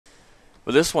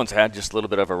Well, this one's had just a little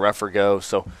bit of a rougher go,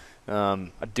 so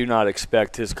I do not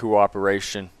expect his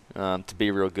cooperation to be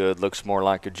real good. Looks more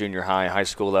like a junior high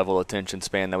school level attention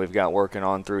span that we've got working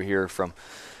on through here from,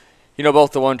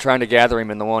 both the one trying to gather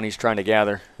him and the one he's trying to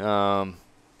gather.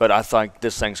 But I think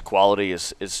this thing's quality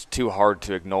is too hard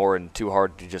to ignore and too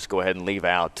hard to just go ahead and leave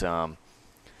out.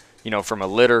 From a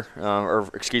litter,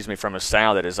 from a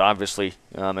sow that has obviously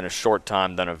in a short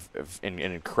time done an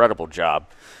incredible job.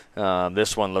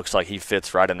 This one looks like he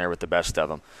fits right in there with the best of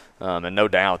them. And no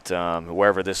doubt,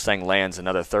 wherever this thing lands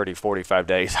another 30, 45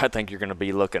 days, I think you're going to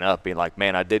be looking up, being like,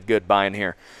 man, I did good buying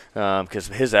here, because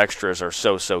his extras are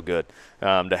so good.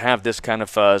 To have this kind of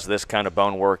fuzz, this kind of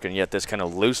bone work, and yet this kind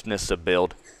of looseness of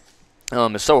build,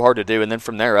 it's so hard to do. And then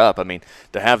from there up,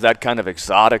 to have that kind of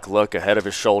exotic look ahead of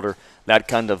his shoulder, that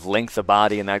kind of length of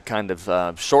body and that kind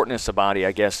of shortness of body,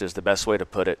 I guess, is the best way to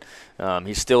put it.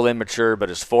 He's still immature, but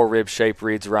his forerib shape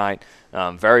reads right.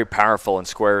 Very powerful and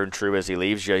square and true as he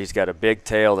leaves you. He's got a big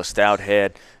tail, a stout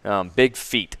head, big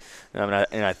feet. And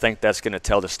I think that's going to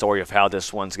tell the story of how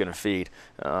this one's going to feed.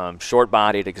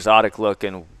 Short-bodied,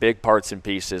 exotic-looking, big parts and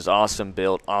pieces, awesome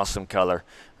build, awesome color.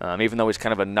 Even though he's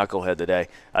kind of a knucklehead today,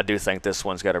 I do think this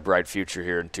one's got a bright future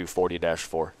here in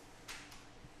 240-4.